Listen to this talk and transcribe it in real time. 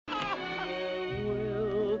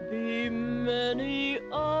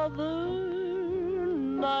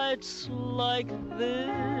nights like this,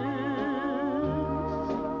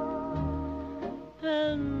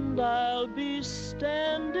 and I'll be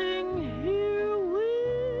standing here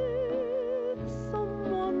with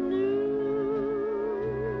someone new.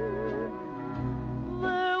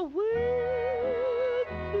 There will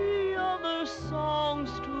be other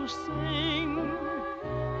songs to sing,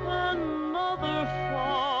 another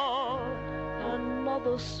fall,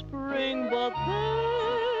 another spring, but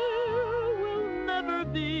there will never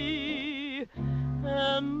be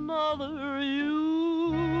another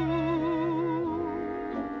you.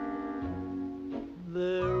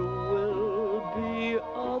 There will be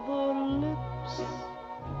other lips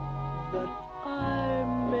that I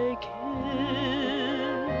may kiss,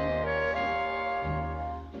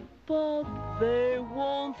 but they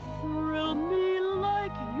won't thrill me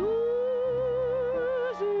like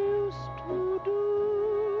yours used to do.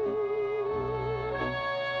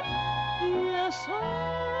 Yes,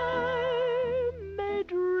 I may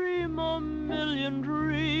dream a million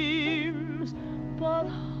dreams, but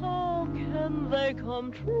how can they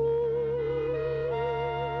come true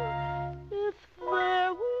if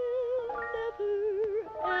there will never,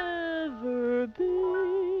 ever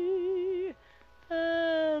be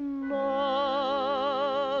another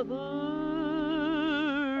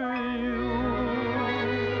you?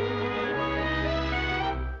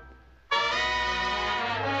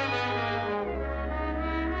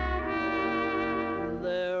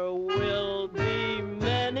 There will be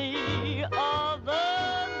many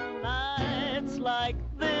other nights like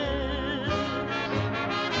this,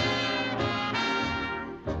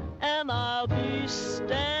 and I'll be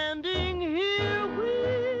standing here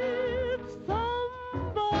with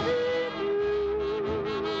somebody new.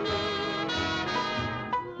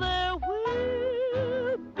 There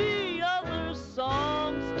will be other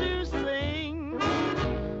songs to sing,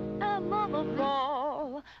 another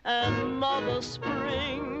fall, another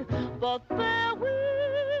spring, but there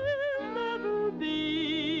will never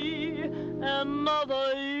be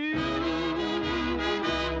another you.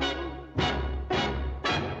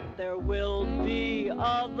 There will be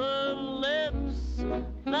other lips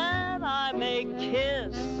that I may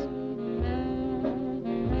kiss,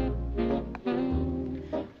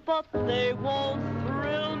 but they won't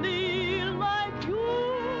thrill me like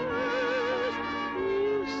yours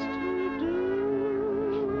used to do.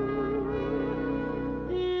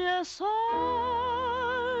 Yes,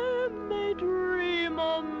 I may dream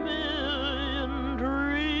a million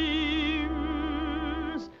dreams,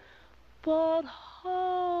 but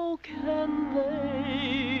how can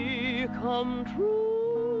they come true?